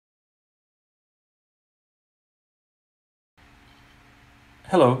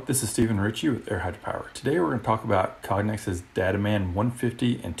Hello, this is Stephen Ritchie with Air Hydropower. Today we're going to talk about Cognex's DataMan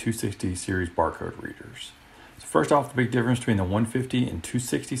 150 and 260 series barcode readers. So first off, the big difference between the 150 and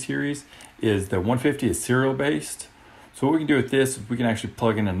 260 series is the 150 is serial based. So what we can do with this is we can actually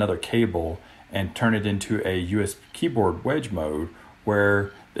plug in another cable and turn it into a USB keyboard wedge mode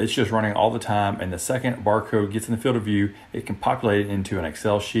where it's just running all the time, and the second barcode gets in the field of view, it can populate it into an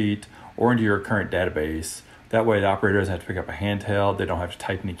Excel sheet or into your current database. That way the operator doesn't have to pick up a handheld, they don't have to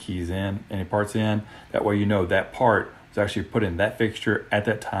type any keys in, any parts in. That way you know that part was actually put in that fixture at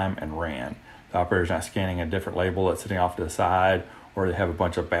that time and ran. The operator's not scanning a different label that's sitting off to the side, or they have a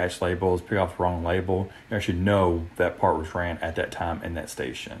bunch of batch labels, pick off the wrong label. You actually know that part was ran at that time in that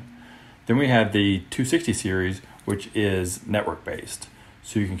station. Then we have the 260 series, which is network based.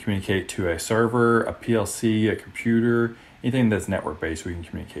 So you can communicate to a server, a PLC, a computer, anything that's network based we can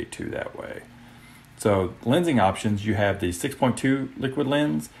communicate to that way. So lensing options, you have the 6.2 liquid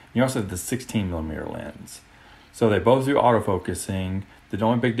lens, and you also have the 16 millimeter lens. So they both do autofocusing. The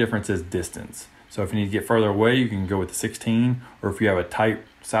only big difference is distance. So if you need to get further away, you can go with the 16, or if you have a tight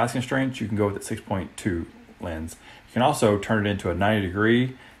size constraint, you can go with the 6.2 lens. You can also turn it into a 90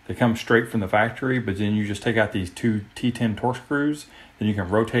 degree. They come straight from the factory, but then you just take out these two T10 torque screws, then you can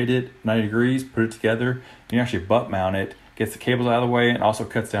rotate it 90 degrees, put it together, and you actually butt mount it, gets the cables out of the way, and also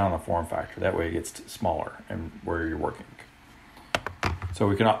cuts down on the form factor. That way it gets smaller and where you're working. So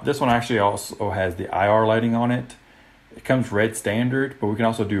we can. This one actually also has the IR lighting on it. It comes red standard, but we can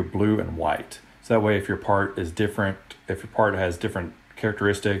also do blue and white. So that way if your part is different, if your part has different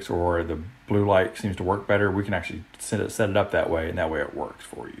characteristics or the blue light seems to work better, we can actually set it up that way, and that way it works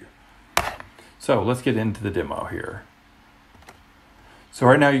for you. So let's get into the demo here. So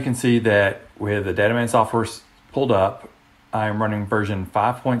right now you can see that we have the DataMan software pulled up. I'm running version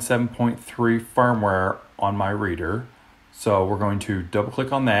 5.7.3 firmware on my reader. So we're going to double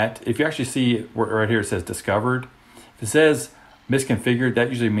click on that. If you actually see right here, it says discovered. If it says misconfigured, that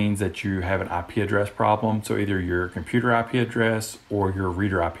usually means that you have an IP address problem. So either your computer IP address or your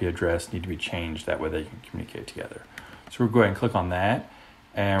reader IP address need to be changed. That way they can communicate together. So we'll go ahead and click on that.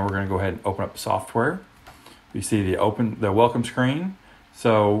 And we're going to go ahead and open up the software. You see the welcome screen.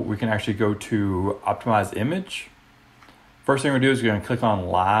 So we can actually go to optimize image. First thing we're going to do is we're going to click on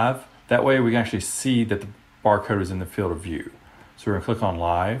live. That way we can actually see that the barcode is in the field of view. So we're going to click on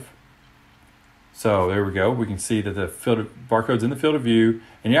live. So there we go. We can see that the barcode's in the field of view,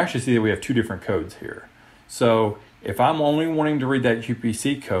 and you actually see that we have two different codes here. So if I'm only wanting to read that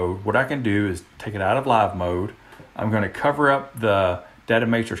UPC code, what I can do is take it out of live mode. I'm going to cover up the data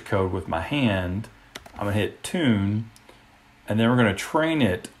matrix code with my hand. I'm going to hit tune, and then we're going to train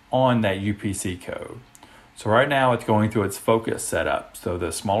it on that UPC code. So right now it's going through its focus setup. So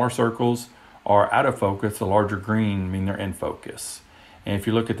the smaller circles are out of focus, the larger green mean they're in focus. And if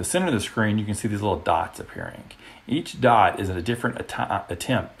you look at the center of the screen, you can see these little dots appearing. Each dot is a different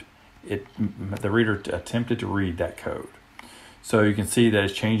attempt. The reader attempted to read that code. So you can see that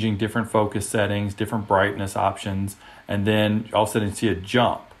it's changing different focus settings, different brightness options, and then all of a sudden you see a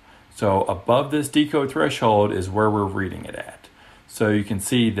jump. So above this decode threshold is where we're reading it at. So you can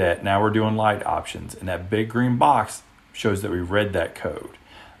see that now we're doing light options, and that big green box shows that we read that code.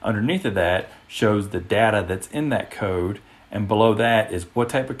 Underneath of that shows the data that's in that code, and below that is what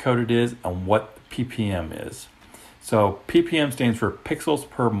type of code it is and what PPM is. So PPM stands for pixels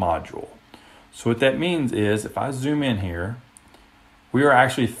per module. So what that means is, if I zoom in here, we are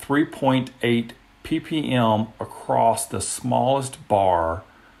actually 3.8 PPM across the smallest bar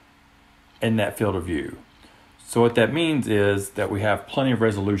in that field of view. So what that means is that we have plenty of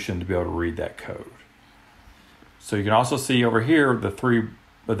resolution to be able to read that code. So you can also see over here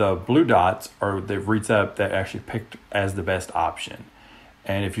the blue dots are the read setup that actually picked as the best option.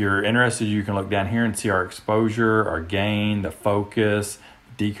 And if you're interested, you can look down here and see our exposure, our gain, the focus,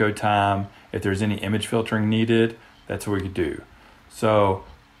 decode time. If there's any image filtering needed, that's what we could do. So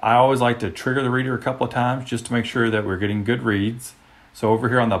I always like to trigger the reader a couple of times just to make sure that we're getting good reads. So over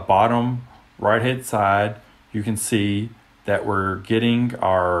here on the bottom right hand side, you can see that we're getting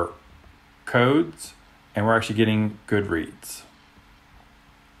our codes and we're actually getting good reads.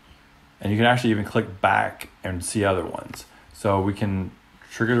 And you can actually even click back and see other ones. So we can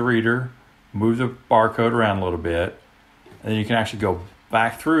trigger the reader, move the barcode around a little bit, and then you can actually go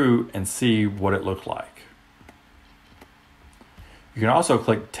back through and see what it looked like. You can also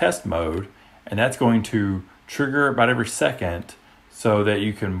click test mode, and that's going to trigger about every second so that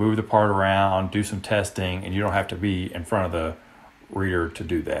you can move the part around, do some testing, and you don't have to be in front of the reader to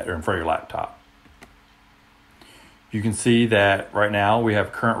do that, or in front of your laptop. You can see that right now we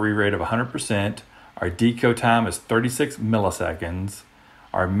have current read rate of 100%. Our decode time is 36 milliseconds.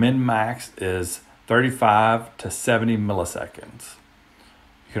 Our min-max is 35 to 70 milliseconds.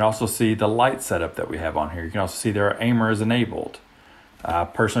 You can also see the light setup that we have on here. You can also see that our aimer is enabled. I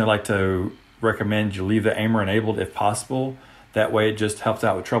personally like to recommend you leave the aimer enabled if possible. That way it just helps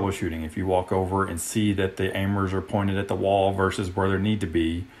out with troubleshooting. If you walk over and see that the aimers are pointed at the wall versus where they need to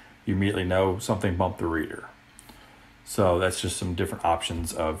be, you immediately know something bumped the reader. So that's just some different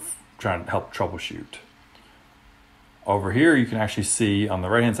options of trying to help troubleshoot. Over here, you can actually see on the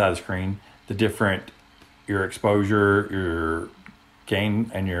right-hand side of the screen, the different, your exposure, your gain,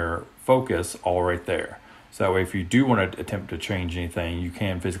 and your focus all right there. So that way, if you do want to attempt to change anything, you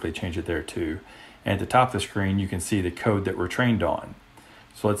can physically change it there too. And at the top of the screen, you can see the code that we're trained on.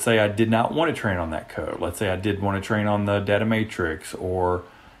 So let's say I did not want to train on that code. Let's say I did want to train on the data matrix, or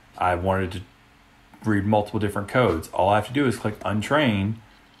I wanted to read multiple different codes. All I have to do is click untrain,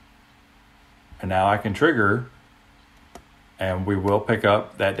 and now I can trigger, and we will pick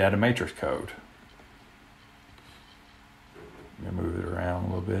up that data matrix code. Let me move it around a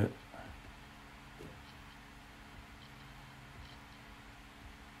little bit.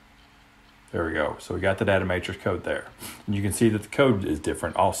 There we go. So we got the data matrix code there. And you can see that the code is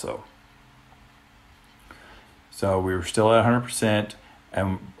different also. So we were still at 100%,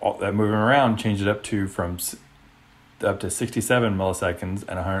 and all that moving around changed it up to 67 milliseconds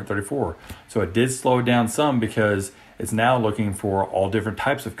and 134. So it did slow it down some because it's now looking for all different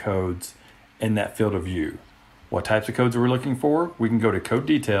types of codes in that field of view. What types of codes are we looking for? We can go to code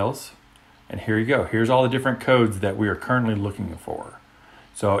details, and here you go. Here's all the different codes that we are currently looking for.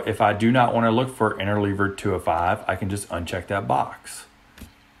 So if I do not want to look for interlever 205, I can just uncheck that box,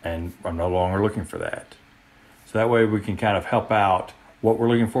 and I'm no longer looking for that. So that way we can kind of help out what we're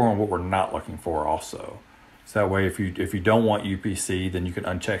looking for and what we're not looking for also. So that way if you don't want UPC, then you can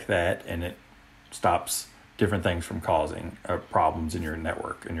uncheck that, and it stops different things from causing problems in your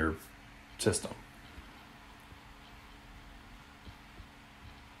network, in your system.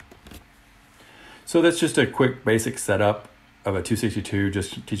 So that's just a quick basic setup of a 262,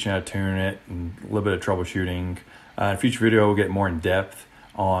 just teaching how to tune it and a little bit of troubleshooting. In a future video, we'll get more in depth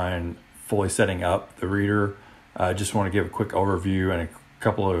on fully setting up the reader. I just want to give a quick overview and a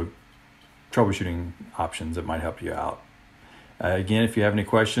couple of troubleshooting options that might help you out. Again, if you have any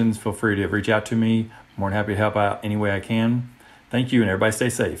questions, feel free to reach out to me. I'm more than happy to help out any way I can. Thank you, and everybody stay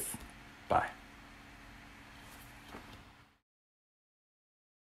safe.